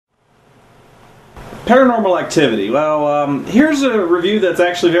Paranormal Activity. Well, here's a review that's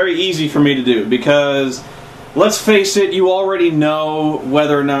actually very easy for me to do, because, let's face it, you already know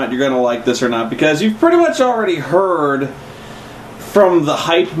whether or not you're going to like this or not, because you've pretty much already heard from the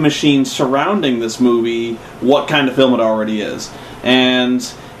hype machine surrounding this movie what kind of film it already is. And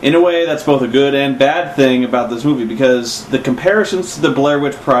in a way, that's both a good and bad thing about this movie, because the comparisons to the Blair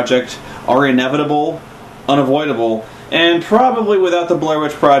Witch Project are inevitable, unavoidable, and probably without the Blair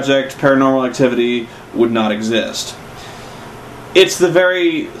Witch Project, Paranormal Activity would not exist. It's the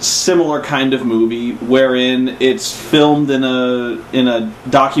very similar kind of movie wherein it's filmed in a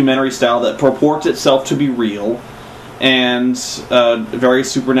documentary style that purports itself to be real, and very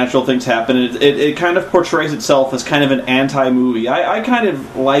supernatural things happen. It kind of portrays itself as kind of an anti-movie. I kind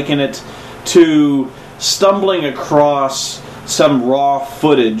of liken it to stumbling across some raw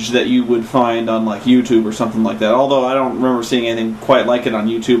footage that you would find on like YouTube or something like that. Although I don't remember seeing anything quite like it on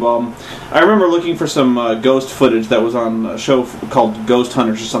YouTube. I remember looking for some ghost footage that was on a show called Ghost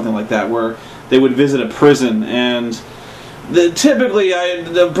Hunters or something like that, where they would visit a prison, and typically,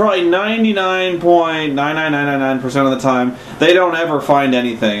 probably 99.99999% of the time, they don't ever find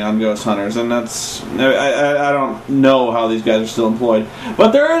anything on Ghost Hunters, and that's, I don't know how these guys are still employed.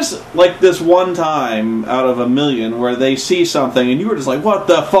 But there is, like, this one time out of a million where they see something, and you were just like, what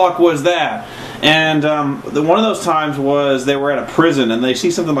the fuck was that? And one of those times was they were at a prison, and they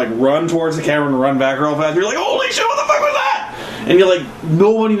see something, like, run towards the camera and run back real fast. You're like, holy shit, what the fuck was that? And you're like,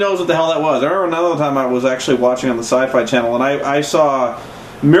 nobody knows what the hell that was. I remember another time I was actually watching on the Sci-Fi Channel, and I saw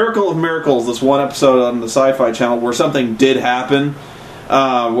Miracle of Miracles, this one episode on the Sci-Fi Channel, where something did happen,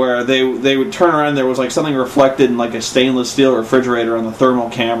 where they would turn around and there was like something reflected in like a stainless steel refrigerator on the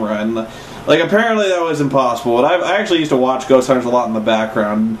thermal camera, and like apparently that was impossible. And I actually used to watch Ghost Hunters a lot in the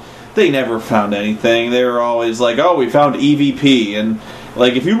background. They never found anything. They were always like, oh, we found EVP, and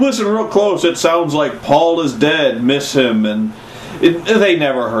like if you listen real close, it sounds like Paul is dead, miss him, and they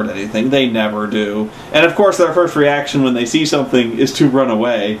never heard anything. They never do. And of course their first reaction when they see something is to run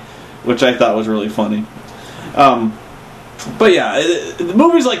away, which I thought was really funny. But yeah,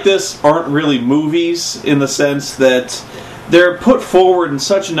 movies like this aren't really movies in the sense that they're put forward in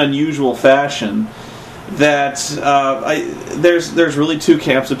such an unusual fashion that there's really two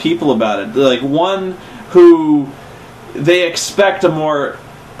camps of people about it. Like, one who they expect a more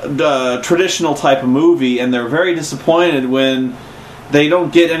traditional type of movie, and they're very disappointed when they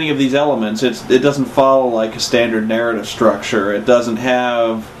don't get any of these elements. It doesn't follow like a standard narrative structure. It doesn't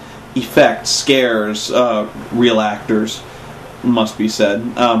have effects, scares, real actors, must be said.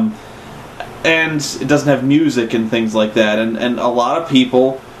 And it doesn't have music and things like that. And a lot of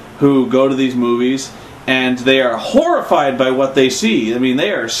people who go to these movies and they are horrified by what they see. I mean,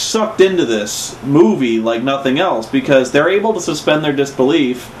 they are sucked into this movie like nothing else, because they're able to suspend their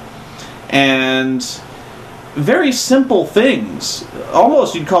disbelief, and very simple things,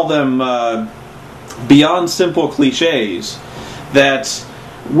 almost you'd call them beyond simple cliches, that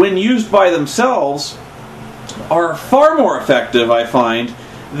when used by themselves are far more effective, I find,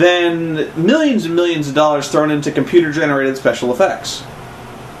 than millions and millions of dollars thrown into computer-generated special effects.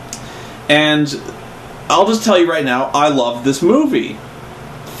 And I'll just tell you right now, I love this movie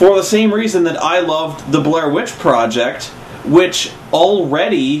for the same reason that I loved the Blair Witch Project, which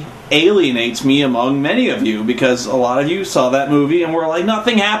already alienates me among many of you, because a lot of you saw that movie and were like,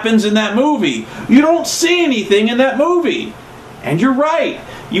 nothing happens in that movie. You don't see anything in that movie. And you're right.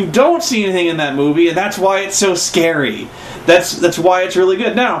 You don't see anything in that movie, and that's why it's so scary. That's why it's really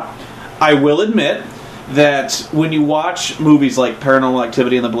good. Now, I will admit that when you watch movies like Paranormal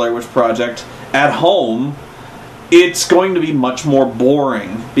Activity and the Blair Witch Project at home, it's going to be much more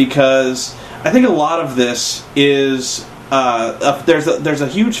boring, because I think a lot of this is there's a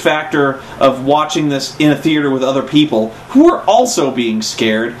huge factor of watching this in a theater with other people who are also being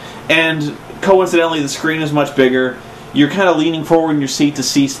scared, and coincidentally the screen is much bigger. You're kind of leaning forward in your seat to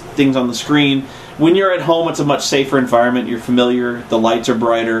see things on the screen. When you're at home, it's a much safer environment. You're familiar. The lights are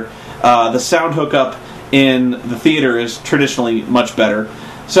brighter. The sound hookup in the theater is traditionally much better.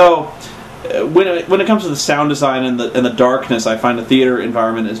 So when it comes to the sound design and the darkness, I find the theater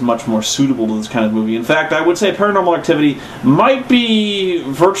environment is much more suitable to this kind of movie. In fact, I would say Paranormal Activity might be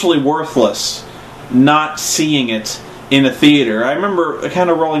virtually worthless not seeing it in a theater. I remember kind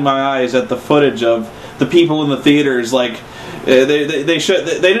of rolling my eyes at the footage of the people in the theaters, like they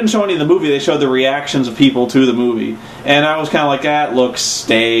didn't show any of the movie. They showed the reactions of people to the movie, and I was kind of like, that looks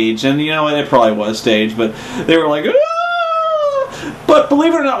staged. And you know, it probably was staged, but they were like, ah! But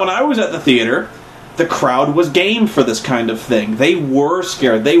believe it or not, when I was at the theater, the crowd was game for this kind of thing. They were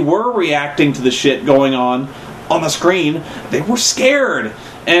scared. They were reacting to the shit going on the screen. They were scared.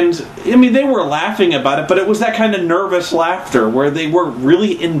 And, I mean, they were laughing about it, but it was that kind of nervous laughter where they were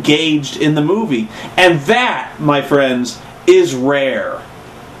really engaged in the movie. And that, my friends, is rare.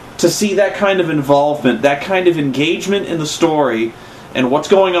 To see that kind of involvement, that kind of engagement in the story and what's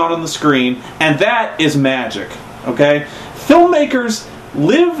going on the screen, and that is magic, okay? Filmmakers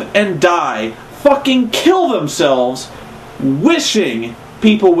live and die, fucking kill themselves, wishing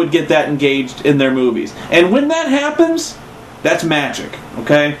people would get that engaged in their movies. And when that happens, that's magic,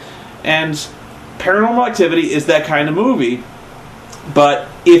 okay? And Paranormal Activity is that kind of movie, but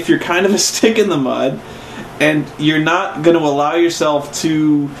if you're kind of a stick in the mud, and you're not going to allow yourself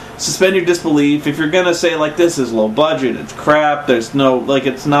to suspend your disbelief, if you're going to say, like, this is low budget, it's crap, there's no, like,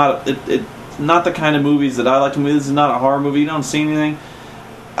 it's not the kind of movies that I like to movie, this is not a horror movie, you don't see anything,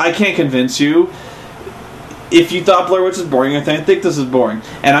 I can't convince you. If you thought Blair Witch was boring, I think this is boring.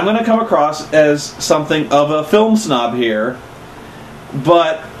 And I'm going to come across as something of a film snob here,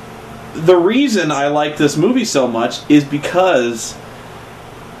 but the reason I like this movie so much is because...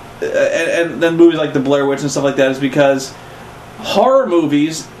 and then movies like the Blair Witch and stuff like that is because horror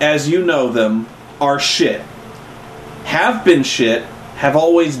movies, as you know them, are shit. Have been shit, have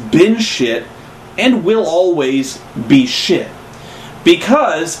always been shit, and will always be shit.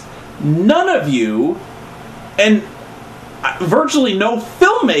 Because none of you, and virtually no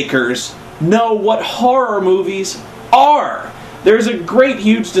filmmakers, know what horror movies are. There's a great,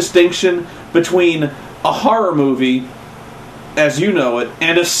 huge distinction between a horror movie, as you know it,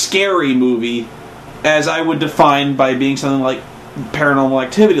 and a scary movie, as I would define by being something like Paranormal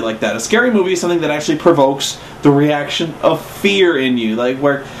Activity like that. A scary movie is something that actually provokes the reaction of fear in you, like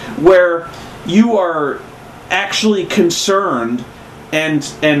where you are actually concerned and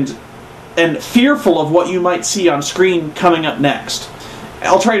fearful of what you might see on screen coming up next.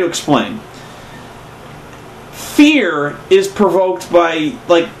 I'll try to explain. Fear is provoked by,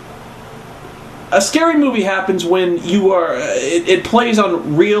 like, a scary movie happens when you are... It plays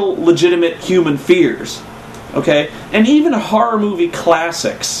on real, legitimate human fears. Okay? And even horror movie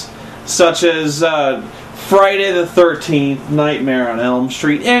classics, such as Friday the 13th, Nightmare on Elm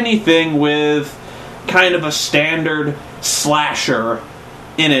Street, anything with kind of a standard slasher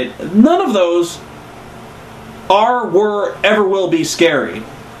in it, none of those are, were, ever will be scary.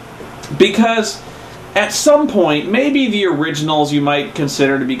 Because... at some point, maybe the originals you might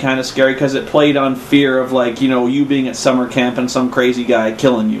consider to be kind of scary because it played on fear of, like, you know, you being at summer camp and some crazy guy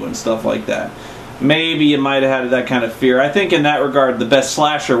killing you and stuff like that. Maybe you might have had that kind of fear. I think in that regard, the best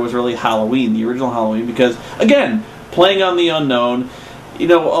slasher was really Halloween, the original Halloween, because, again, playing on the unknown, you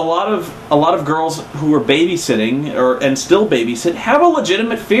know, a lot of girls who are babysitting and still babysit have a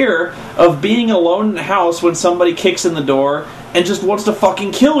legitimate fear of being alone in the house when somebody kicks in the door and just wants to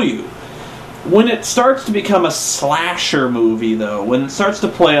fucking kill you. When it starts to become a slasher movie, though, when it starts to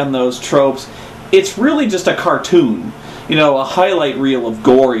play on those tropes, it's really just a cartoon. You know, a highlight reel of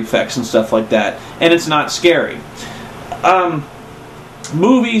gore effects and stuff like that. And it's not scary.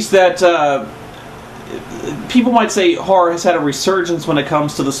 Movies that people might say horror has had a resurgence when it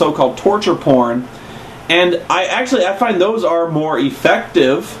comes to the so-called torture porn. And I find those are more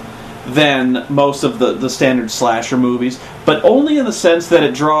effective than most of the standard slasher movies, but only in the sense that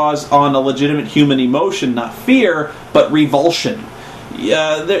it draws on a legitimate human emotion, not fear, but revulsion.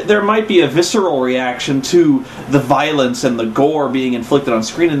 There might be a visceral reaction to the violence and the gore being inflicted on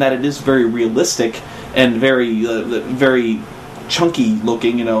screen, and that it is very realistic and very chunky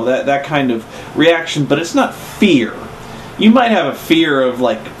looking, you know, that kind of reaction, but it's not fear. You might have a fear of,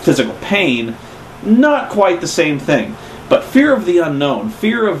 like, physical pain, not quite the same thing. But fear of the unknown,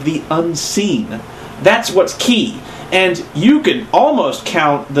 fear of the unseen, that's what's key. And you can almost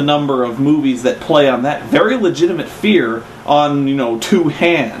count the number of movies that play on that very legitimate fear on, you know, two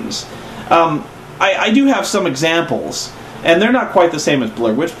hands. I do have some examples, and they're not quite the same as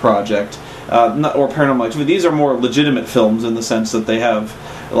Blair Witch Project or Paranormal Activity. These are more legitimate films in the sense that they have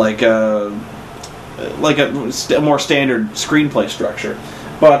like a more standard screenplay structure.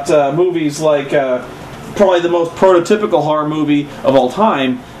 But movies like... probably the most prototypical horror movie of all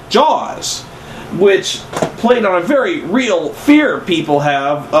time, Jaws, which played on a very real fear people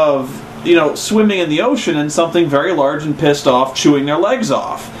have of, you know, swimming in the ocean and something very large and pissed off chewing their legs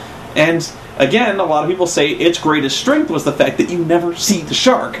off. And again, a lot of people say its greatest strength was the fact that you never see the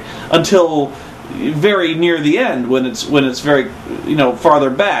shark until very near the end when it's very, you know, farther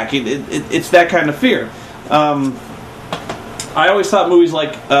back. It's that kind of fear. I always thought movies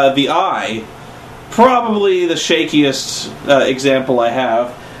like The Eye, probably the shakiest example I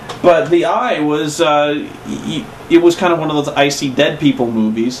have, but The Eye was it was kind of one of those icy dead people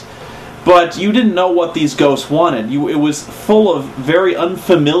movies, but you didn't know what these ghosts wanted. It was full of very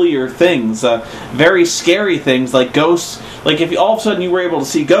unfamiliar things, very scary things, like ghosts. Like if all of a sudden you were able to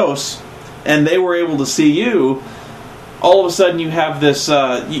see ghosts, and they were able to see you, all of a sudden you have this,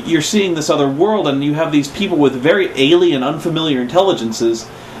 you're seeing this other world, and you have these people with very alien, unfamiliar intelligences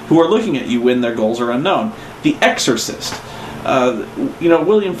who are looking at you when their goals are unknown. The Exorcist,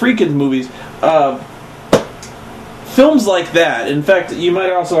 William Friedkin's movies, films like that. In fact, you might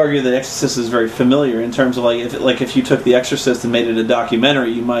also argue that Exorcist is very familiar in terms of if you took The Exorcist and made it a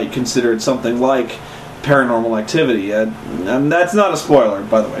documentary, you might consider it something like Paranormal Activity. And that's not a spoiler,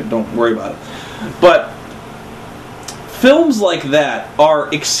 by the way. Don't worry about it. But films like that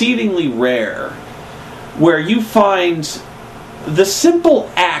are exceedingly rare, where you find the simple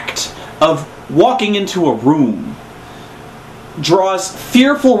act of walking into a room draws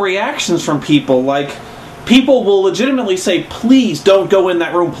fearful reactions from people. Like, people will legitimately say, please don't go in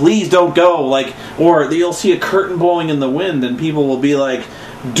that room, please don't go. Or you'll see a curtain blowing in the wind, and people will be like,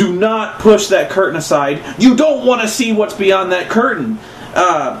 do not push that curtain aside. You don't want to see what's beyond that curtain.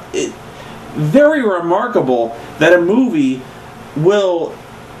 Very remarkable that a movie will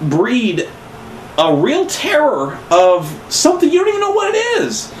breed a real terror of something you don't even know what it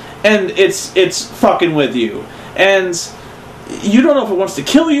is, and it's fucking with you, and you don't know if it wants to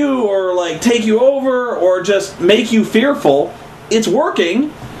kill you or take you over or just make you fearful. It's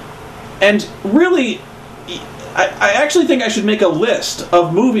working, and really, I actually think I should make a list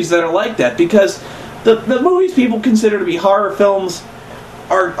of movies that are like that, because the movies people consider to be horror films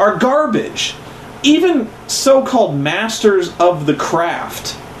are garbage. Even so-called masters of the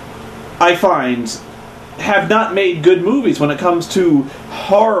craft, I find, have not made good movies when it comes to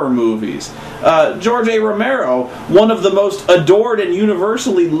horror movies. George A. Romero, one of the most adored and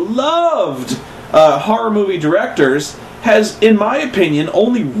universally loved horror movie directors, has, in my opinion,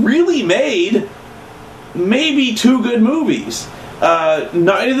 only really made maybe 2 good movies.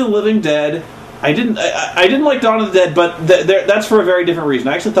 Night of the Living Dead. I didn't like Dawn of the Dead, but that's for a very different reason.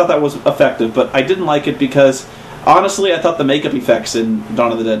 I actually thought that was effective, but I didn't like it because, honestly, I thought the makeup effects in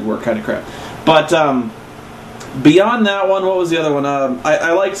Dawn of the Dead were kind of crap. But beyond that one, what was the other one?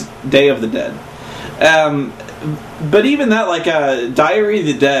 I liked Day of the Dead. But even that, Diary of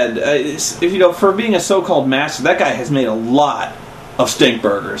the Dead, for being a so-called master, that guy has made a lot of stink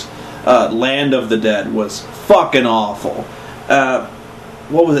burgers. Land of the Dead was fucking awful.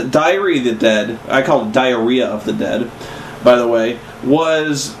 What was it? Diary of the Dead, I call it Diarrhea of the Dead, by the way,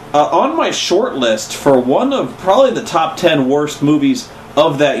 was on my short list for one of probably the top 10 worst movies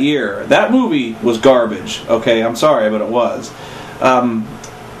of that year. That movie was garbage. Okay, I'm sorry, but it was. And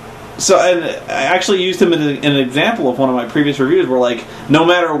I actually used him in an example of one of my previous reviews where, no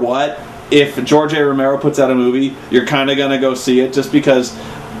matter what, if George A. Romero puts out a movie, you're kind of going to go see it just because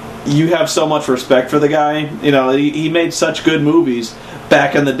you have so much respect for the guy. He made such good movies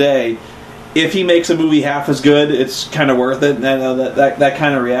back in the day. If he makes a movie half as good, it's kind of worth it. That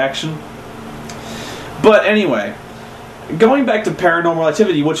kind of reaction. But anyway, going back to Paranormal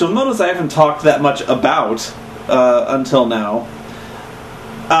Activity, which you'll notice I haven't talked that much about until now.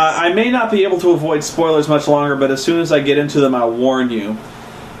 I may not be able to avoid spoilers much longer, but as soon as I get into them, I'll warn you.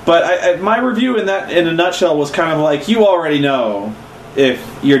 But my review in a nutshell was kind of like, you already know if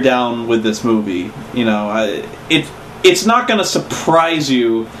you're down with this movie. It's not going to surprise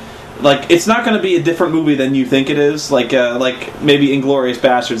you. It's not going to be a different movie than you think it is. Like maybe Inglourious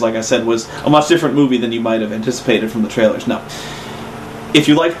Basterds, like I said, was a much different movie than you might have anticipated from the trailers. No. If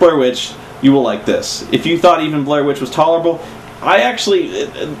you liked Blair Witch, you will like this. If you thought even Blair Witch was tolerable,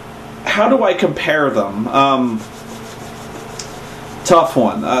 how do I compare them? Tough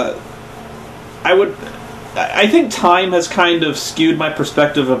one. I think time has kind of skewed my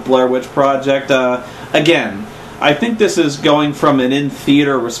perspective of Blair Witch Project. Again, I think this is going from an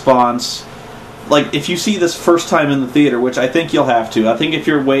in-theater response. If you see this first time in the theater, which I think you'll have to. I think if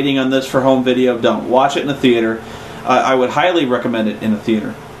you're waiting on this for home video, don't. Watch it in a theater. I would highly recommend it in a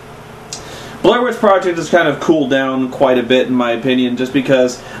theater. Blair Witch Project has kind of cooled down quite a bit, in my opinion, just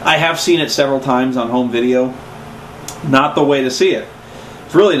because I have seen it several times on home video. Not the way to see it.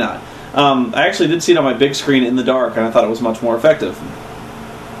 It's really not. I actually did see it on my big screen in the dark, and I thought it was much more effective.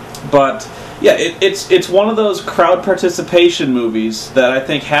 But yeah, it's one of those crowd participation movies that I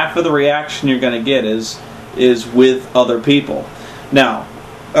think half of the reaction you're going to get is with other people. Now,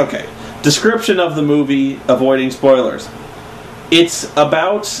 okay, description of the movie, avoiding spoilers. It's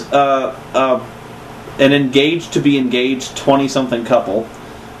about an engaged to be engaged 20-something couple.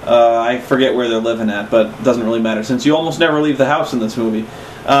 I forget where they're living at, but it doesn't really matter since you almost never leave the house in this movie.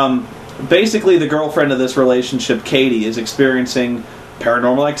 Basically, the girlfriend of this relationship, Katie, is experiencing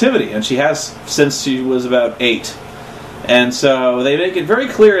Paranormal Activity, and she has since she was about 8. And so they make it very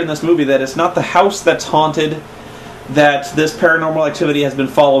clear in this movie that it's not the house that's haunted, that this Paranormal Activity has been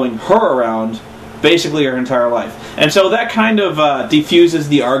following her around basically her entire life. And so that kind of defuses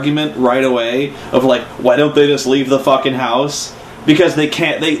the argument right away of like, why don't they just leave the fucking house? Because they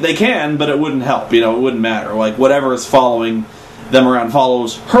can't, they can, but it wouldn't help, it wouldn't matter. Like, whatever is following them around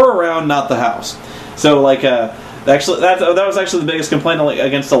follows her around, not the house. So like, actually, that was actually the biggest complaint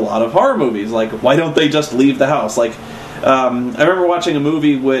against a lot of horror movies. Like, why don't they just leave the house? Like, I remember watching a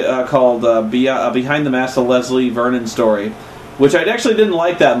movie called Behind the Mask, the Leslie Vernon story, which I actually didn't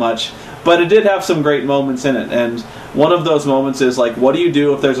like that much, but it did have some great moments in it. And one of those moments is like, what do you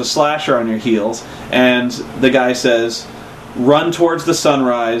do if there's a slasher on your heels? And the guy says, run towards the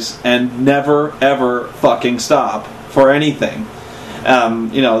sunrise and never ever fucking stop for anything.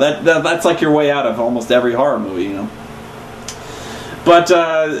 That's like your way out of almost every horror movie, But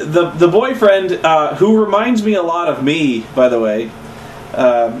the boyfriend, who reminds me a lot of me, by the way,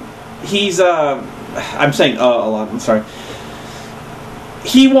 he's I'm saying a lot. I'm sorry.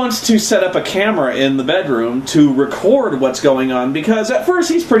 He wants to set up a camera in the bedroom to record what's going on, because at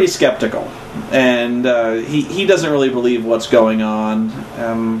first he's pretty skeptical, and he doesn't really believe what's going on,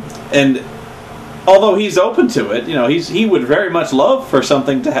 and although he's open to it, he would very much love for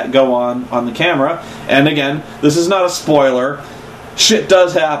something to go on the camera. And again, this is not a spoiler. Shit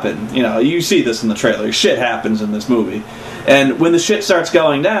does happen. You see this in the trailer. Shit happens in this movie, and when the shit starts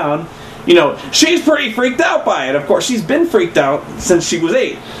going down, she's pretty freaked out by it. Of course, she's been freaked out since she was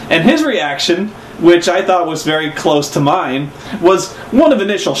 8. And his reaction, which I thought was very close to mine, was one of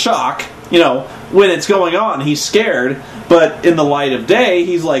initial shock. When it's going on, he's scared. But in the light of day,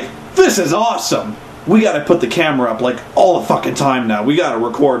 he's like, this is awesome. We gotta put the camera up, like, all the fucking time now. We gotta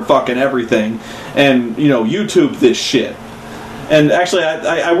record fucking everything. And, YouTube this shit. And actually,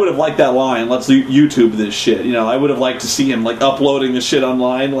 I would have liked that line, let's YouTube this shit. I would have liked to see him, like, uploading the shit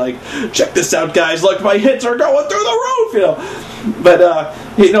online, like, check this out, guys, look, my hits are going through the roof, But,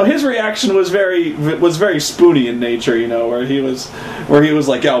 his reaction was very Spoony in nature, where he was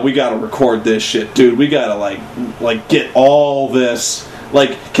like, yo, we gotta record this shit, dude. We gotta, like get all this.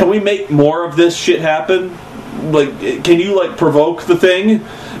 Like, can we make more of this shit happen? Like, can you, like, provoke the thing?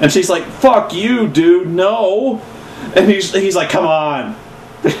 And she's like, fuck you, dude, no. And he's like, come on.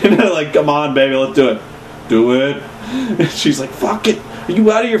 Like, come on, baby, let's do it. Do it. And she's like, fuck it. Are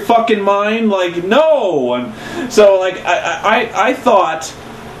you out of your fucking mind? Like, no. And so, like, I thought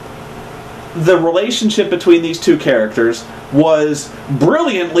the relationship between these two characters was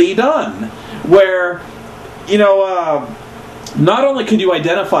brilliantly done. Where, not only could you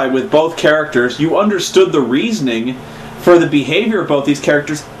identify with both characters, you understood the reasoning for the behavior of both these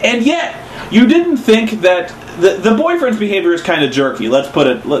characters, and yet you didn't think that the boyfriend's behavior is kind of jerky.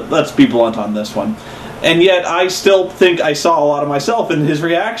 Let's be blunt on this one. And yet I still think I saw a lot of myself in his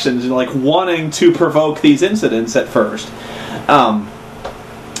reactions, like wanting to provoke these incidents at first.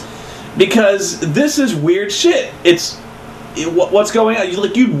 Because this is weird shit. What's going on?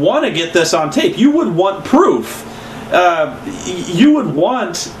 You'd want to get this on tape. You would want proof. You would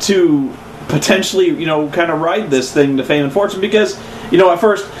want to potentially, kind of ride this thing to fame and fortune, because, at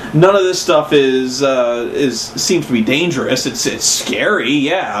first, none of this stuff seems to be dangerous. It's scary,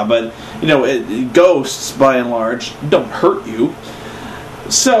 yeah, but, ghosts, by and large, don't hurt you.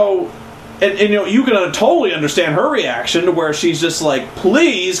 So, and you can totally understand her reaction to where she's just like,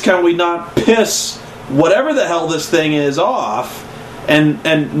 please, can we not piss whatever the hell this thing is off and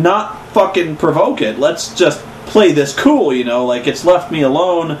not fucking provoke it? Let's just play this cool, like, it's left me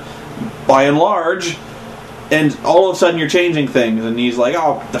alone, by and large, and all of a sudden you're changing things. And he's like,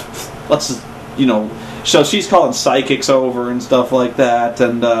 oh, let's, so she's calling psychics over and stuff like that.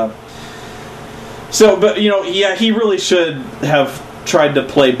 And but yeah, he really should have tried to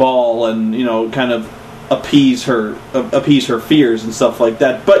play ball and kind of appease her fears and stuff like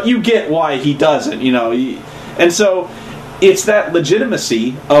that. But you get why he doesn't, and so it's that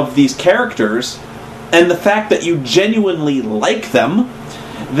legitimacy of these characters and the fact that you genuinely like them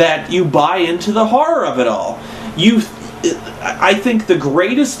that you buy into the horror of it all. I think the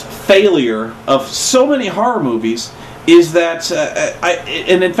greatest failure of so many horror movies is that,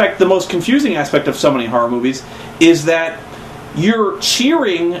 and in fact the most confusing aspect of so many horror movies is that you're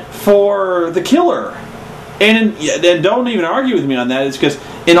cheering for the killer. And don't even argue with me on that. It's because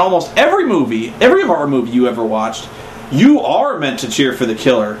in almost every horror movie you ever watched, you are meant to cheer for the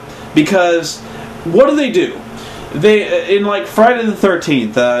killer. Because what do? They, in like Friday the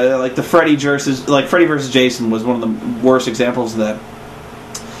 13th, like the Freddy versus Jason was one of the worst examples of that.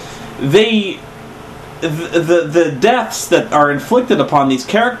 the deaths that are inflicted upon these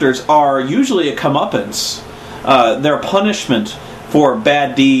characters are usually a comeuppance. They're punishment for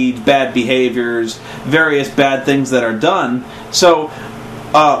bad deeds, bad behaviors, various bad things that are done. So,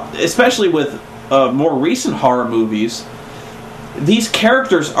 especially with more recent horror movies, these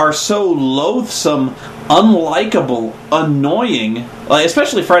characters are so loathsome, unlikable, annoying. Like,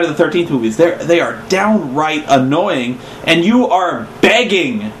 especially Friday the 13th movies, they are downright annoying, and you are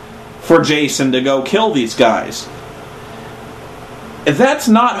begging for Jason to go kill these guys. That's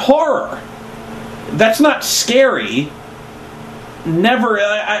not horror. That's not scary. Never.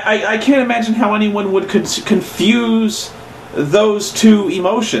 I can't imagine how anyone would confuse those two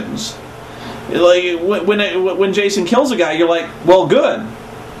emotions. Like when Jason kills a guy, you're like, well, good.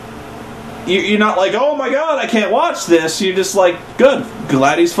 You're not like, oh my god, I can't watch this. You're just like, good,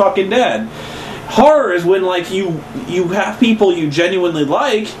 glad he's fucking dead. Horror is when like you have people you genuinely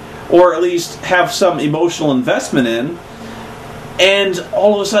like, or at least have some emotional investment in, and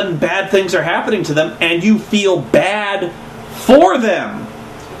all of a sudden bad things are happening to them, and you feel bad for them.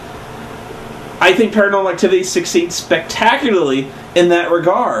 I think Paranormal Activity succeeds spectacularly in that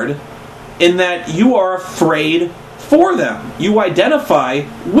regard, in that you are afraid for them. You identify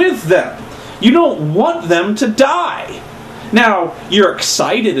with them. You don't want them to die. Now, you're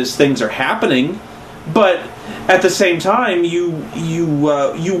excited as things are happening, but at the same time, you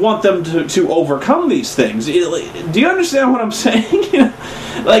want them to overcome these things. Do you understand what I'm saying?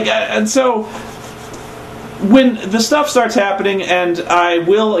 And so when the stuff starts happening, and I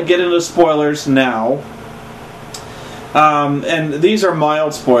will get into spoilers now, and these are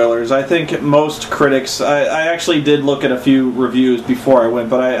mild spoilers. I think most critics... I actually did look at a few reviews before I went,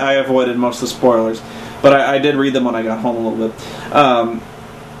 but I avoided most of the spoilers. But I did read them when I got home a little bit.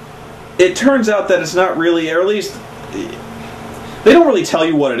 It turns out that it's not really... Or at least... They don't really tell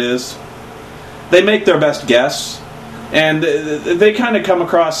you what it is. They make their best guess. And they kind of come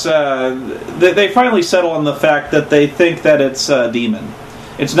across... They finally settle on the fact that they think that it's a demon.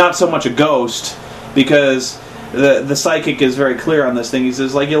 It's not so much a ghost, because... The psychic is very clear on this thing. He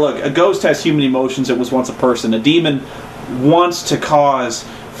says, like, yeah, look, a ghost has human emotions. It was once a person. A demon wants to cause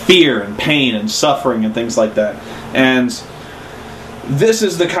fear and pain and suffering and things like that. And this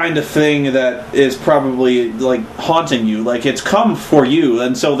is the kind of thing that is probably, like, haunting you. Like, it's come for you.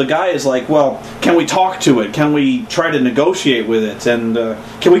 And so the guy is like, well, can we talk to it? Can we try to negotiate with it? And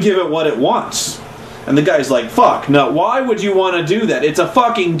can we give it what it wants? And the guy's like, fuck, no, why would you want to do that? It's a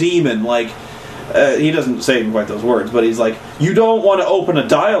fucking demon, like... he doesn't say quite those words, but he's like, you don't want to open a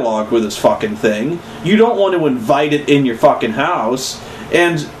dialogue with this fucking thing. You don't want to invite it in your fucking house.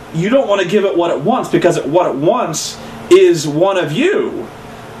 And you don't want to give it what it wants, because what it wants is one of you.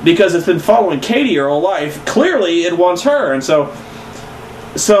 Because it's been following Katie her whole life. Clearly, it wants her. And so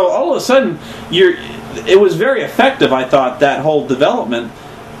all of a sudden, it was very effective, I thought, that whole development,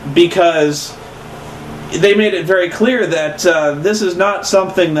 because... they made it very clear that this is not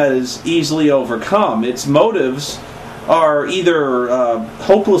something that is easily overcome. Its motives are either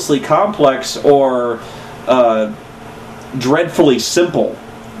hopelessly complex or dreadfully simple,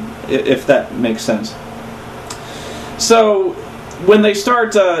 if that makes sense. So when they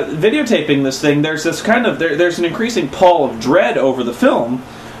start videotaping this thing, there's this kind of there's an increasing pall of dread over the film,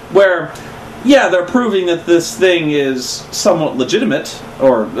 where yeah, they're proving that this thing is somewhat legitimate,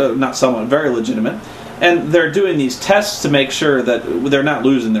 or not somewhat, very legitimate. And they're doing these tests to make sure that they're not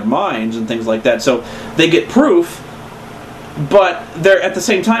losing their minds and things like that. So they get proof, but they're at the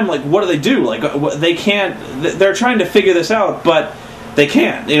same time like, what do they do? Like, they can't. They're trying to figure this out, but they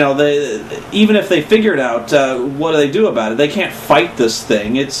can't. You know, even if they figure it out, what do they do about it? They can't fight this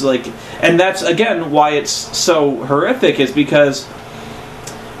thing. It's like, and that's again why it's so horrific, is because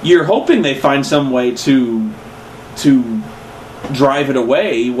you're hoping they find some way to drive it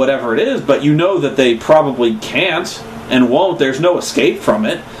away, whatever it is, but you know that they probably can't and won't. There's no escape from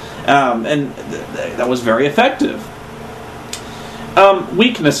it, and that was very effective.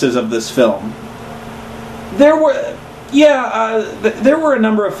 Weaknesses of this film. There were a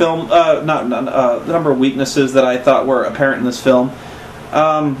number of number of weaknesses that I thought were apparent in this film,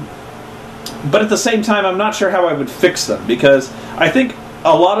 but at the same time, I'm not sure how I would fix them, because I think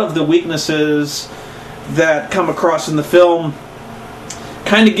a lot of the weaknesses that come across in the film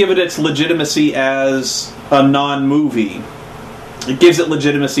kind of give it its legitimacy as a non-movie. It gives it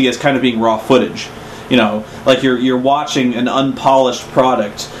legitimacy as kind of being raw footage. You know, like you're watching an unpolished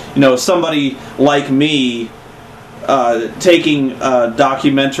product. You know, somebody like me taking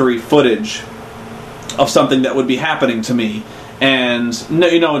documentary footage of something that would be happening to me, and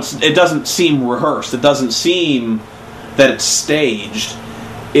it doesn't seem rehearsed. It doesn't seem that it's staged.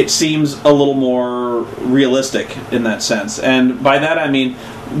 it seems a little more realistic in that sense. And by that I mean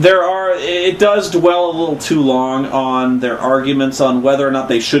it does dwell a little too long on their arguments on whether or not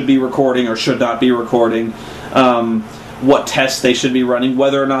they should be recording or should not be recording, what tests they should be running,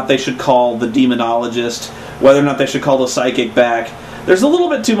 whether or not they should call the demonologist, whether or not they should call the psychic back. There's a little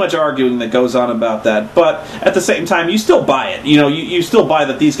bit too much arguing that goes on about that, but at the same time, you still buy it. You know, you still buy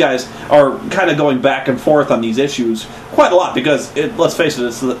that these guys are kind of going back and forth on these issues quite a lot because, let's face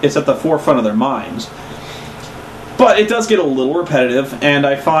it, it's at the forefront of their minds. But it does get a little repetitive, and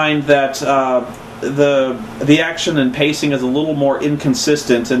I find that the action and pacing is a little more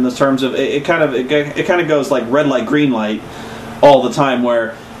inconsistent in the terms of it kind of goes like red light, green light all the time,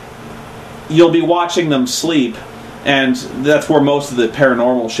 where you'll be watching them sleep. And that's where most of the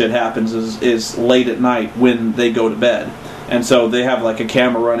paranormal shit happens is late at night when they go to bed. And so they have like a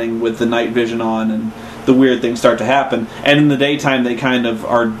camera running with the night vision on and the weird things start to happen. And in the daytime they kind of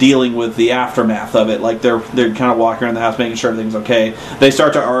are dealing with the aftermath of it. Like they're kind of walking around the house making sure everything's okay. They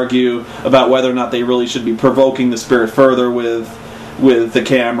start to argue about whether or not they really should be provoking the spirit further with the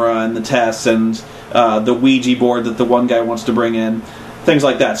camera and the tests and the Ouija board that the one guy wants to bring in. Things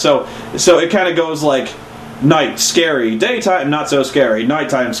like that. So it kind of goes like night, scary, daytime, not so scary,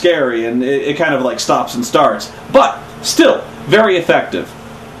 nighttime, scary, and it kind of like stops and starts. But still, very effective.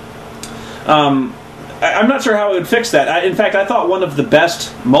 I'm not sure how it would fix that. In fact, I thought one of the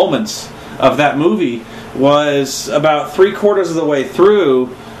best moments of that movie was about 3/4 of the way through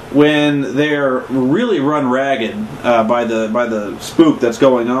when they're really run ragged by the spook that's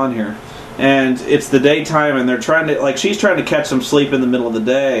going on here. And it's the daytime, and they're trying to, like, she's trying to catch some sleep in the middle of the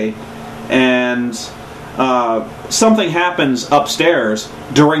day, and something happens upstairs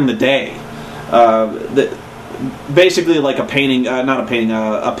during the day. Basically, like a painting, not a painting,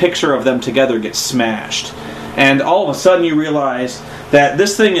 a picture of them together gets smashed. And all of a sudden you realize that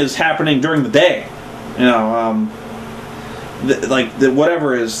this thing is happening during the day. You know,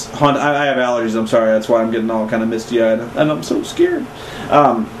 whatever is... I have allergies, I'm sorry, that's why I'm getting all kind of misty-eyed. And I'm so scared.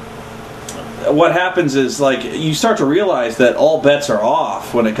 What happens is, like, you start to realize that all bets are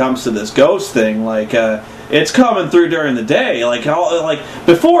off when it comes to this ghost thing. Like, it's coming through during the day. Like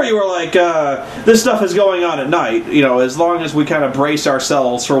before, you were like, this stuff is going on at night. You know, as long as we kind of brace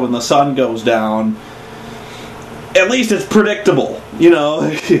ourselves for when the sun goes down, at least it's predictable. You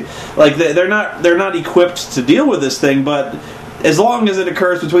know, like they're not equipped to deal with this thing, but as long as it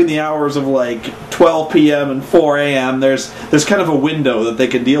occurs between the hours of like 12 p.m. and 4 a.m., there's kind of a window that they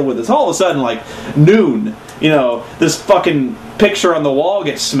can deal with this. All of a sudden, like noon, you know, this fucking picture on the wall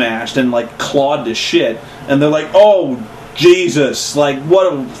gets smashed and like clawed to shit, and they're like, oh Jesus, like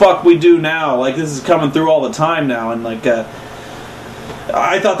what the fuck we do now? Like this is coming through all the time now, and like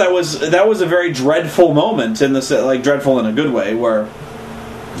I thought that was a very dreadful moment in this, like dreadful in a good way, where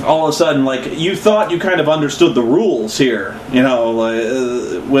all of a sudden, like, you thought you kind of understood the rules here, you know,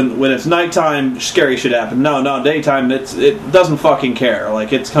 when it's nighttime, scary shit happens. No, daytime, it doesn't fucking care.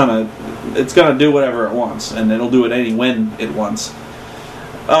 Like, it's gonna do whatever it wants, and it'll do it when it wants.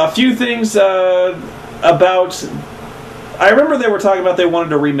 A few things about... I remember they were talking about they wanted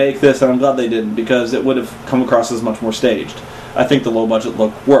to remake this, and I'm glad they didn't, because it would have come across as much more staged. I think the low-budget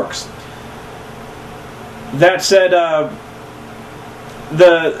look works. That said,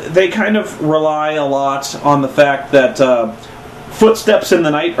 they kind of rely a lot on the fact that footsteps in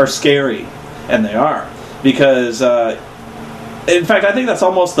the night are scary, and they are, because in fact I think that's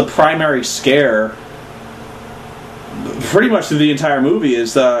almost the primary scare pretty much through the entire movie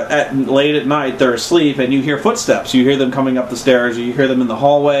is late at night they're asleep and you hear footsteps. You hear them coming up the stairs, you hear them in the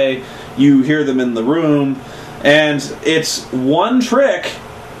hallway, you hear them in the room, and it's one trick,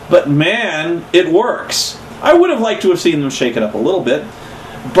 but man, it works. I would have liked to have seen them shake it up a little bit,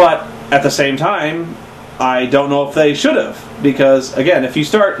 but at the same time, I don't know if they should have. Because, again, if you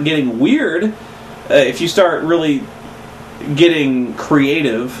start getting weird, if you start really getting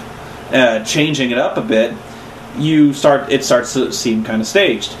creative, changing it up a bit, it starts to seem kind of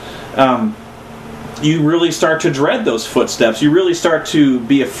staged. You really start to dread those footsteps. You really start to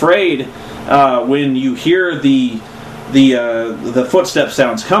be afraid when you hear the footstep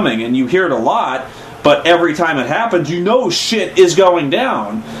sounds coming, and you hear it a lot. But every time it happens, you know shit is going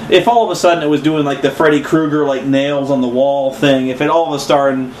down. If all of a sudden it was doing like the Freddy Krueger like nails on the wall thing, if all of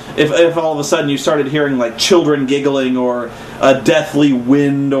a sudden you started hearing like children giggling or a deathly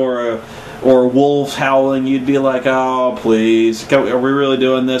wind or wolves howling, you'd be like, oh please, are we really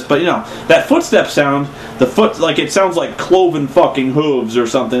doing this? But you know, that footstep sound, it sounds like cloven fucking hooves or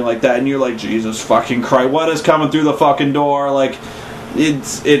something like that, and you're like, Jesus fucking Christ, what is coming through the fucking door? Like,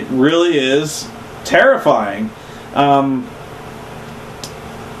 it really is terrifying.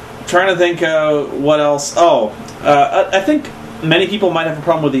 trying to think what else. I think many people might have a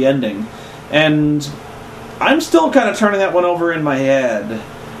problem with the ending, and I'm still kind of turning that one over in my head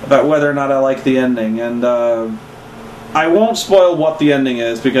about whether or not I like the ending. And I won't spoil what the ending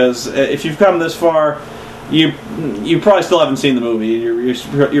is, because if you've come this far, you probably still haven't seen the movie.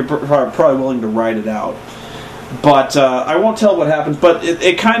 You're probably willing to ride it out. But I won't tell what happens. But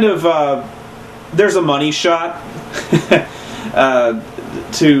it kind of there's a money shot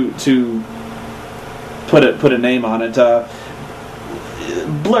to put a name on it.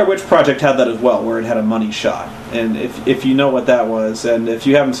 Blair Witch Project had that as well, where it had a money shot. And if you know what that was, and if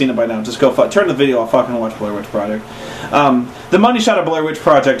you haven't seen it by now, just go turn the video off, fucking watch Blair Witch Project. The money shot of Blair Witch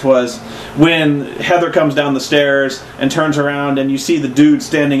Project was when Heather comes down the stairs and turns around, and you see the dude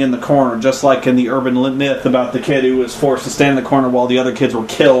standing in the corner, just like in the urban myth about the kid who was forced to stand in the corner while the other kids were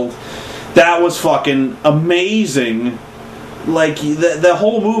killed. That was fucking amazing. Like, the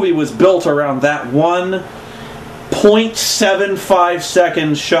whole movie was built around that one 0.75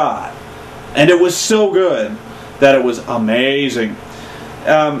 second shot, and it was so good that it was amazing.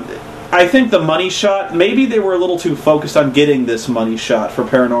 I think the money shot, maybe they were a little too focused on getting this money shot for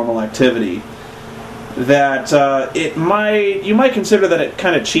Paranormal Activity, that you might consider that it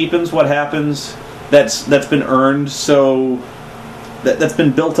kind of cheapens what happens that's been earned, so that's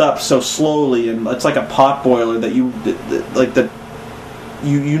been built up so slowly, and it's like a pot boiler that you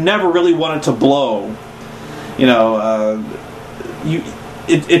never really want it to blow. You know,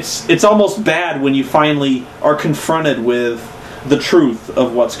 it's almost bad when you finally are confronted with the truth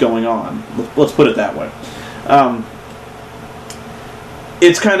of what's going on. Let's put it that way.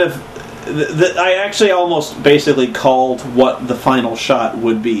 It's kind of I actually almost basically called what the final shot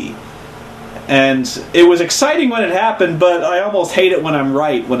would be, and it was exciting when it happened, but I almost hate it when I'm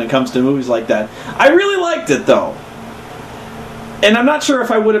right when it comes to movies like that. I really liked it though, and I'm not sure if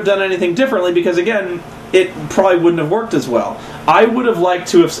I would have done anything differently, because again, it probably wouldn't have worked as well. I would have liked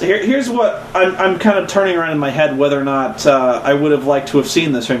to have... Here's what I'm kind of turning around in my head, whether or not I would have liked to have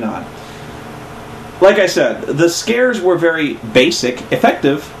seen this or not. Like I said, the scares were very basic,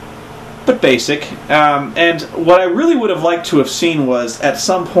 effective, but basic. And what I really would have liked to have seen was, at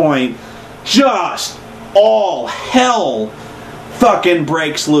some point, just all hell fucking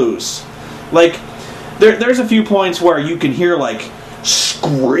breaks loose. Like, there's a few points where you can hear, like,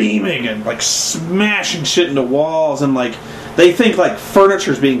 screaming and like smashing shit into walls, and like they think like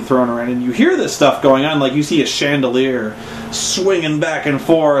furniture's being thrown around, and you hear this stuff going on. Like you see a chandelier swinging back and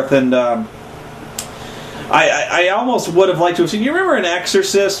forth, and I almost would have liked to have seen. You remember in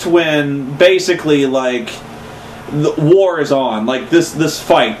Exorcist when basically like the war is on, like this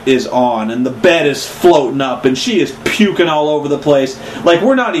fight is on, and the bed is floating up, and she is puking all over the place. Like,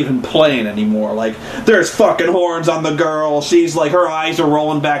 we're not even playing anymore. Like, there's fucking horns on the girl. She's like, her eyes are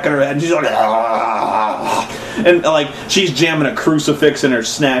rolling back in her head, and she's like, ah! And like she's jamming a crucifix in her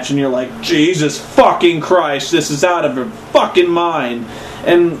snatch, and you're like, Jesus fucking Christ, this is out of her fucking mind.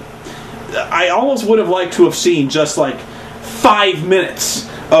 And I almost would have liked to have seen just like 5 minutes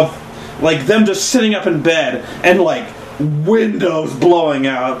of like them just sitting up in bed, and like windows blowing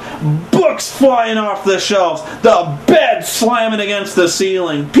out, books flying off the shelves, the bed slamming against the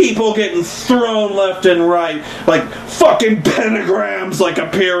ceiling, people getting thrown left and right, like fucking pentagrams like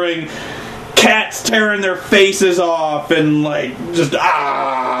appearing, cats tearing their faces off, and like just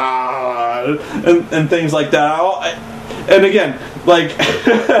and things like that. And again, like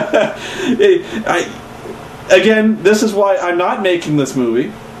again, this is why I'm not making this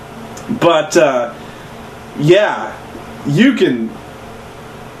movie. But yeah, you can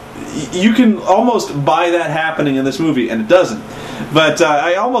almost buy that happening in this movie, and it doesn't. But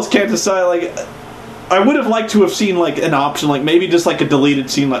I almost can't decide. Like, I would have liked to have seen like an option, like maybe just like a deleted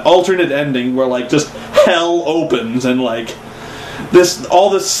scene, like alternate ending, where like just hell opens and like all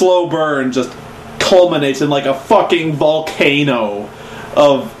this slow burn just culminates in like a fucking volcano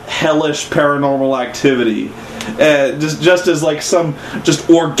of hellish paranormal activity. Just as like some just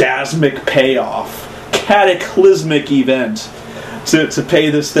orgasmic payoff, cataclysmic event to pay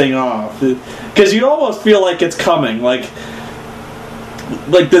this thing off, because you almost feel like it's coming, like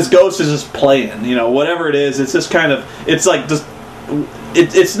this ghost is just playing, you know, whatever it is. It's just kind of, it's like just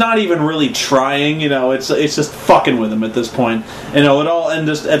it's not even really trying, you know, it's just fucking with him at this point, you know. And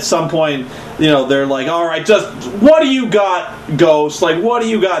just at some point, you know, they're like, all right, just what do you got, ghost? Like, what do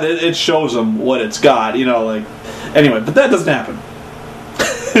you got? It shows them what it's got, you know, like, anyway. But that doesn't happen.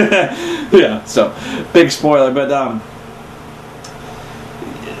 Yeah, so big spoiler, but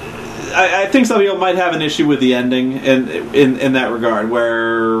I think some people might have an issue with the ending in that regard,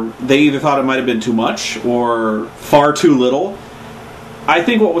 where they either thought it might have been too much or far too little. I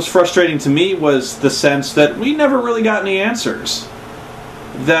think what was frustrating to me was the sense that we never really got any answers.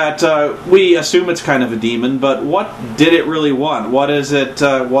 That we assume it's kind of a demon, but what did it really want? What is it?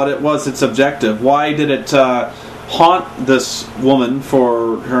 What it was its objective? Why did it haunt this woman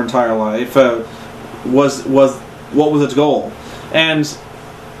for her entire life? What was its goal? And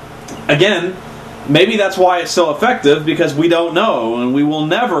again, maybe that's why it's so effective, because we don't know, and we will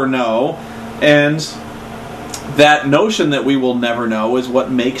never know. And that notion that we will never know is what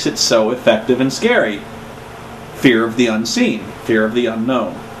makes it so effective and scary. Fear of the unseen. Fear of the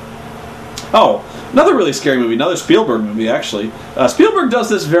unknown. Oh, another really scary movie, another Spielberg movie, actually. Spielberg does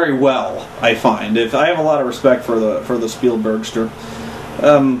this very well, I find. I have a lot of respect for the Spielbergster.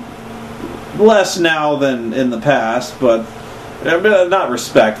 Less now than in the past, but not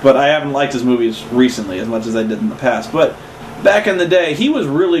respect, but I haven't liked his movies recently as much as I did in the past. But back in the day, he was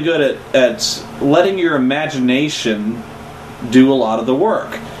really good at letting your imagination do a lot of the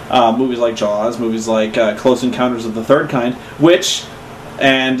work. Movies like Jaws, movies like Close Encounters of the Third Kind, which,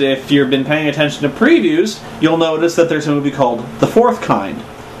 and if you've been paying attention to previews, you'll notice that there's a movie called The Fourth Kind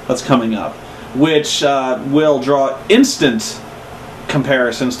that's coming up, which will draw instant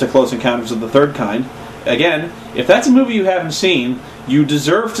comparisons to Close Encounters of the Third Kind. Again, if that's a movie you haven't seen, you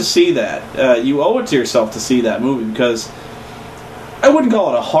deserve to see that. You owe it to yourself to see that movie, because I wouldn't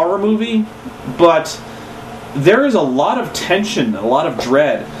call it a horror movie, but there is a lot of tension, a lot of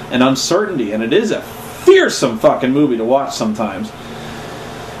dread, and uncertainty, and it is a fearsome fucking movie to watch sometimes.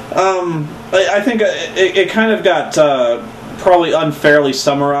 I think it kind of got probably unfairly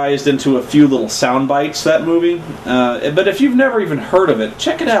summarized into a few little sound bites, that movie. But if you've never even heard of it,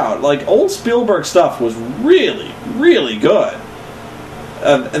 check it out. Like, old Spielberg stuff was really, really good.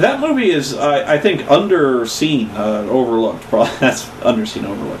 That movie is, I think, underseen, overlooked. Probably that's underseen,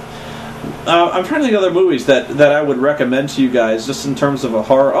 overlooked. I'm trying to think of other movies that I would recommend to you guys, just in terms of a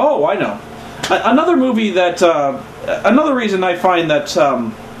horror. Oh, I know. Another movie that, another reason I find that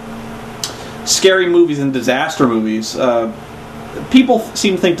scary movies and disaster movies, people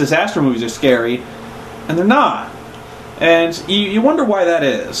seem to think disaster movies are scary, and they're not. And you wonder why that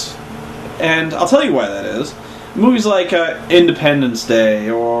is. And I'll tell you why that is. Movies like Independence Day,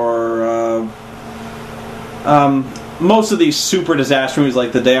 or most of these super disaster movies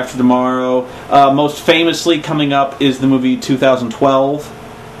like The Day After Tomorrow. Most famously coming up is the movie 2012.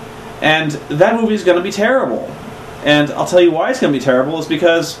 And that movie is going to be terrible. And I'll tell you why it's going to be terrible, is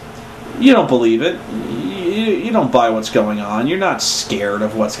because you don't believe it. You don't buy what's going on. You're not scared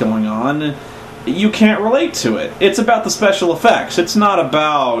of what's going on. You can't relate to it. It's about the special effects. It's not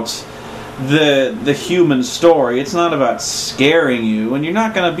about the human story. It's not about scaring you, and you're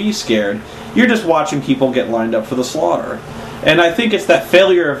not going to be scared. You're just watching people get lined up for the slaughter. And I think it's that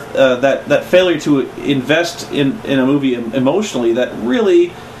failure, that failure to invest in a movie emotionally, that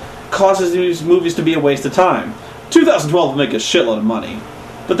really causes these movies to be a waste of time. 2012 will make a shitload of money,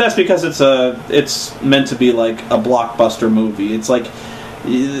 but that's because it's meant to be like a blockbuster movie. It's like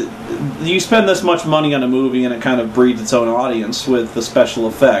you spend this much money on a movie and it kind of breeds its own audience with the special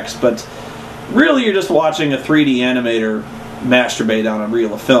effects, but really you're just watching a 3D animator masturbate on a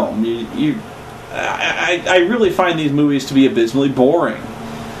reel of film. I really find these movies to be abysmally boring,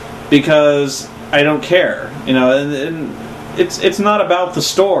 because I don't care, you know. And it's not about the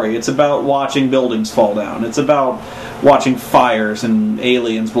story. It's about watching buildings fall down. It's about watching fires and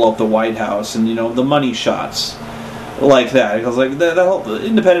aliens blow up the White House, and, you know, the money shots like that. Because like the whole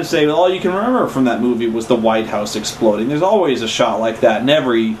Independence Day, all you can remember from that movie was the White House exploding. There's always a shot like that in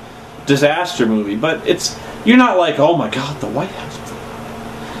every disaster movie, but you're not like, oh my god, the White House.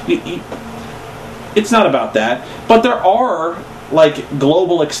 It's not about that. But there are like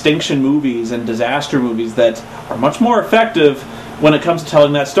global extinction movies and disaster movies that are much more effective when it comes to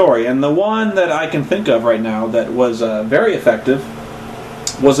telling that story. And the one that I can think of right now that was very effective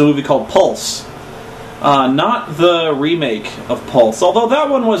was a movie called Pulse. Not the remake of Pulse, although that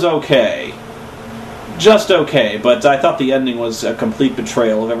one was okay. Just okay, but I thought the ending was a complete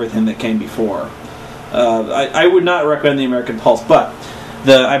betrayal of everything that came before. I would not recommend the American Pulse, but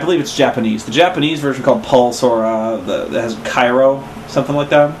I believe it's Japanese. The Japanese version called Pulse, or that has Cairo, something like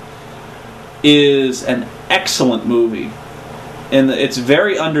that, is an excellent movie. And it's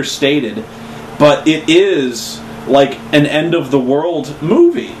very understated, but it is like an end-of-the-world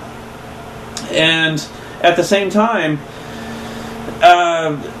movie. And at the same time,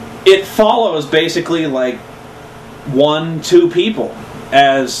 it follows basically like 1-2 people.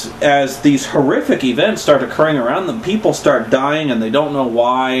 As these horrific events start occurring around them, people start dying and they don't know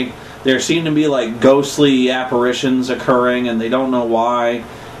why. There seem to be like ghostly apparitions occurring and they don't know why.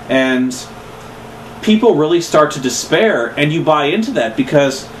 And people really start to despair, and you buy into that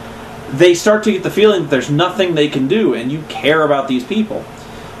because they start to get the feeling that there's nothing they can do, and you care about these people.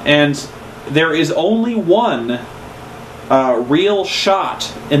 And there is only one real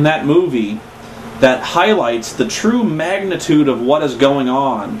shot in that movie that highlights the true magnitude of what is going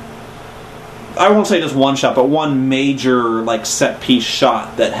on. I won't say just one shot, but one major like set piece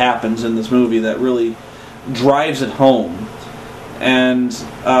shot that happens in this movie that really drives it home. And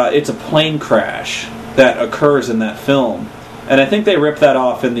it's a plane crash that occurs in that film. And I think they ripped that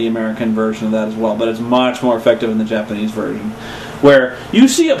off in the American version of that as well, but it's much more effective in the Japanese version, where you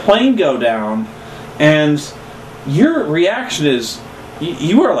see a plane go down, and your reaction is,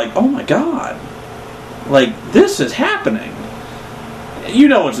 you are like, oh my god, like, this is happening. You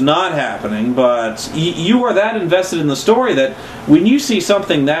know it's not happening, but you are that invested in the story that when you see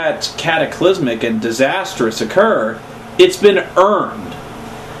something that cataclysmic and disastrous occur, it's been earned.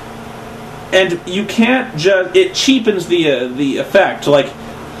 And you can't just... It cheapens the effect. Like,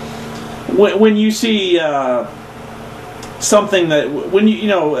 when you see something that... When you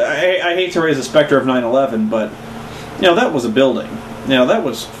know, I hate to raise the specter of 9/11, but, you know, that was a building. You know, that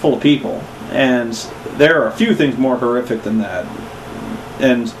was full of people. And there are a few things more horrific than that.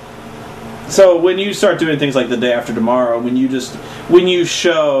 And so when you start doing things like The Day After Tomorrow, when you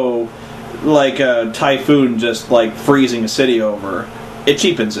show like a typhoon just like freezing a city over, it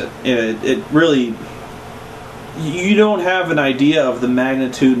cheapens it. It really, you don't have an idea of the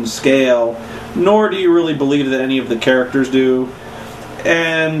magnitude and scale, nor do you really believe that any of the characters do,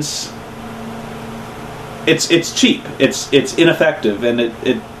 and it's cheap. It's ineffective, and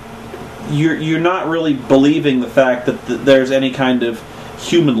you're not really believing the fact that there's any kind of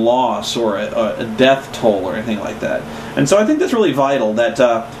human loss or a death toll or anything like that. And so I think that's really vital, that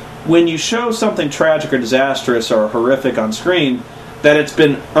when you show something tragic or disastrous or horrific on screen, that it's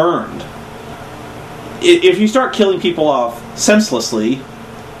been earned. If you start killing people off senselessly,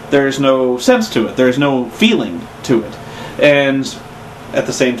 there's no sense to it. There's no feeling to it. And at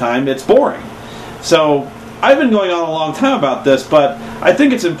the same time, it's boring. So I've been going on a long time about this, but I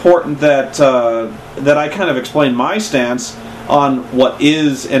think it's important that that I kind of explain my stance on what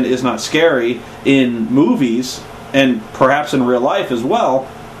is and is not scary in movies, and perhaps in real life as well,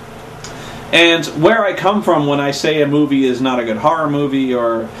 and where I come from when I say a movie is not a good horror movie,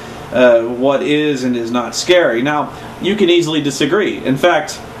 or what is and is not scary. Now, you can easily disagree. In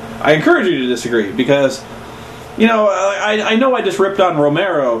fact, I encourage you to disagree, because, you know, I know I just ripped on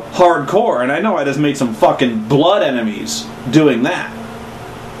Romero hardcore, and I know I just made some fucking blood enemies doing that.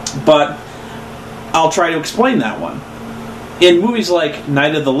 But I'll try to explain that one. In movies like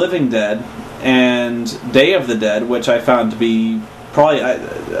Night of the Living Dead and Day of the Dead, which I found to be probably...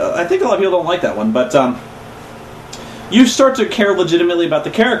 I think a lot of people don't like that one, but you start to care legitimately about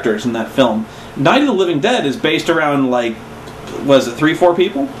the characters in that film. Night of the Living Dead is based around, like, was it 3-4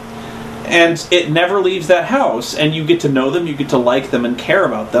 people? And it never leaves that house, and you get to know them, you get to like them and care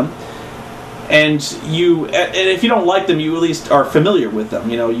about them. And if you don't like them, you at least are familiar with them.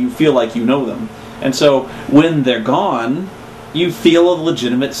 You know, you feel like you know them. And so when they're gone, you feel a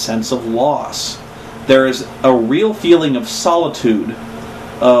legitimate sense of loss. There is a real feeling of solitude,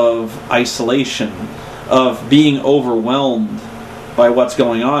 of isolation, of being overwhelmed by what's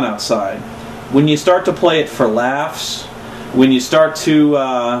going on outside. When you start to play it for laughs, when you start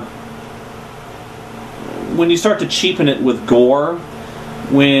to cheapen it with gore,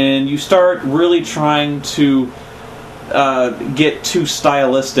 when you start really trying to get too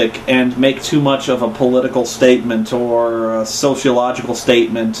stylistic and make too much of a political statement or a sociological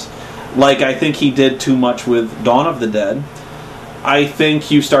statement, like I think he did too much with Dawn of the Dead, I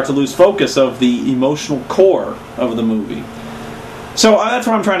think you start to lose focus of the emotional core of the movie. So that's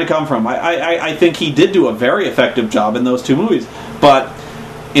where I'm trying to come from. I think he did do a very effective job in those two movies, but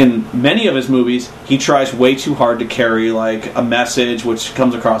in many of his movies, he tries way too hard to carry like a message, which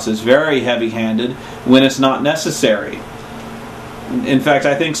comes across as very heavy-handed when it's not necessary. In fact,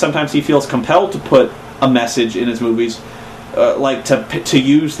 I think sometimes he feels compelled to put a message in his movies, like to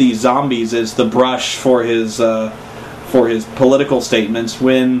use these zombies as the brush for his political statements,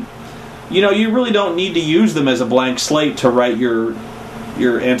 when, you know, you really don't need to use them as a blank slate to write your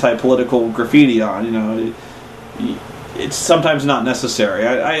anti-political graffiti on. You know, it's sometimes not necessary.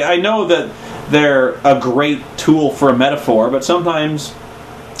 I know that they're a great tool for a metaphor, but sometimes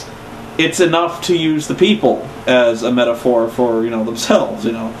it's enough to use the people as a metaphor for, you know, themselves.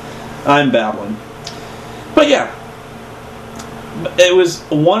 You know, I'm babbling. But yeah, it was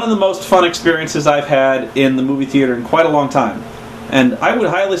one of the most fun experiences I've had in the movie theater in quite a long time. And I would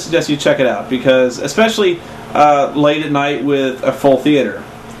highly suggest you check it out, because especially late at night with a full theater.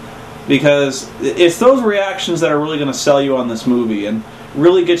 because it's those reactions that are really going to sell you on this movie and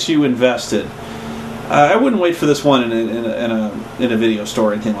really get you invested. I wouldn't wait for this one in a video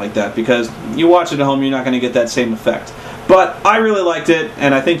store or anything like that, because you watch it at home, you're not going to get that same effect. But I really liked it,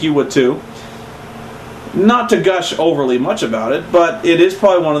 and I think you would too. Not to gush overly much about it, but it is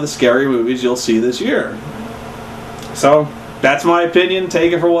probably one of the scary movies you'll see this year. So, that's my opinion.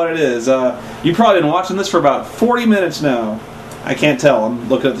 Take it for what it is. You've probably been watching this for about 40 minutes now. I can't tell. I'm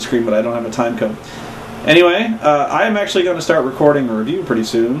looking at the screen, but I don't have a time code. Anyway, I am actually going to start recording a review pretty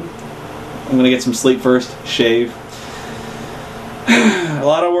soon. I'm going to get some sleep first, shave. A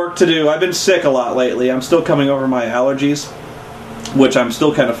lot of work to do. I've been sick a lot lately. I'm still coming over my allergies, which I'm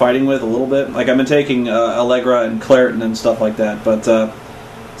still kind of fighting with a little bit. Like, I've been taking Allegra and Claritin and stuff like that, but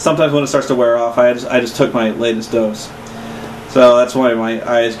sometimes when it starts to wear off, I just took my latest dose. So that's why my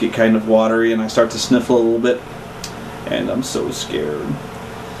eyes get kind of watery and I start to sniffle a little bit. And I'm so scared.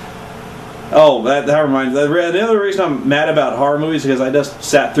 Oh, that reminds me. The other reason I'm mad about horror movies is because I just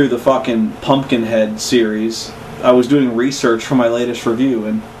sat through the fucking Pumpkinhead series. I was doing research for my latest review,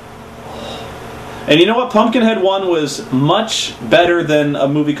 and you know what? Pumpkinhead 1 was much better than a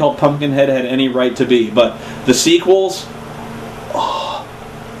movie called Pumpkinhead had any right to be. But the sequels,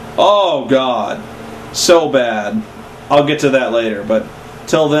 oh God, so bad. I'll get to that later, but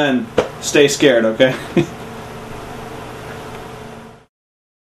till then, stay scared, okay?